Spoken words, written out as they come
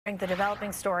The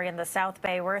developing story in the South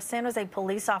Bay, where a San Jose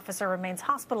police officer remains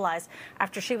hospitalized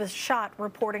after she was shot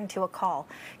reporting to a call.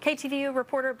 KTVU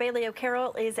reporter Bailey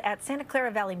O'Carroll is at Santa Clara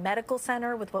Valley Medical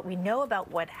Center with what we know about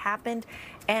what happened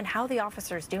and how the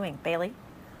officer is doing. Bailey?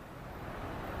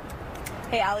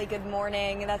 Hey, Allie, good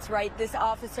morning. That's right. This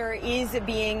officer is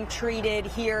being treated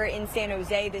here in San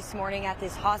Jose this morning at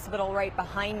this hospital right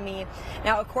behind me.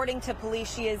 Now, according to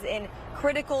police, she is in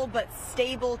critical but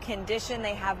stable condition.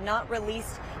 They have not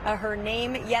released her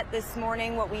name yet this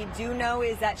morning. What we do know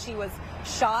is that she was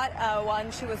shot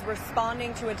when she was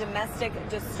responding to a domestic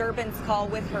disturbance call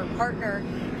with her partner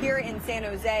here in San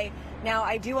Jose. Now,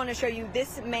 I do want to show you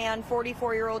this man,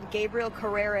 44-year-old Gabriel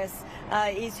Carreras,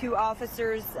 is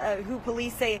who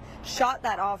police say shot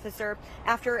that officer.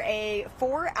 After a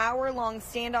 4-hour-long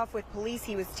standoff with police,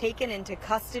 he was taken into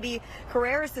custody.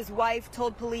 Carreras' wife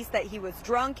told police that he was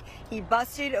drunk. He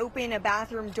busted open a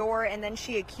bathroom door, and then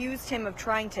she accused him of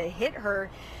trying to hit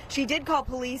her. She did call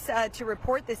police to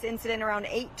report this incident around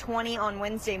 8:20 on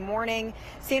Wednesday morning.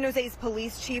 San Jose's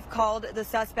police chief called the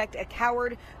suspect a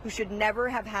coward who should never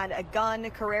have had a gun.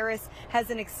 Carreras has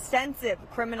an extensive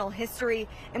criminal history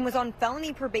and was on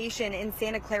felony probation in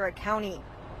Santa Clara County.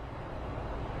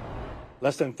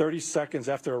 Less than 30 seconds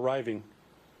after arriving,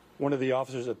 one of the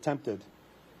officers attempted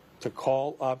to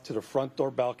call up to the front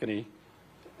door balcony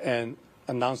and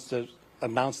announce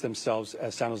themselves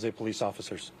as San Jose police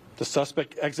officers. The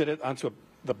suspect exited onto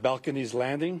the balcony's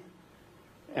landing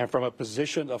and from a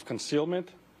position of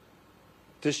concealment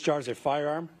discharged a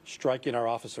firearm, striking our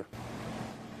officer.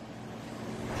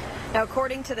 Now,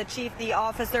 according to the chief, the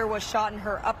officer was shot in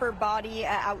her upper body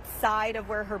outside of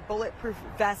where her bulletproof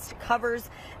vest covers.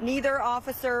 Neither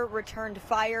officer returned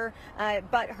fire,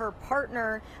 but her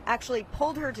partner actually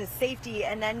pulled her to safety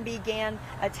and then began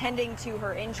attending to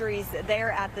her injuries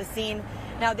there at the scene.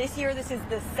 Now, this year, this is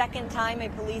the second time a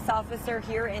police officer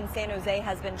here in San Jose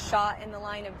has been shot in the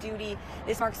line of duty.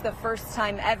 This marks the first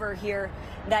time ever here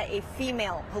that a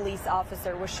female police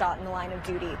officer was shot in the line of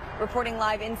duty. Reporting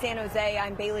live in San Jose,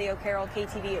 I'm Bailey O'Carroll,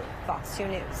 KTVU, Fox 2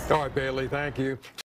 News. All right, Bailey, thank you.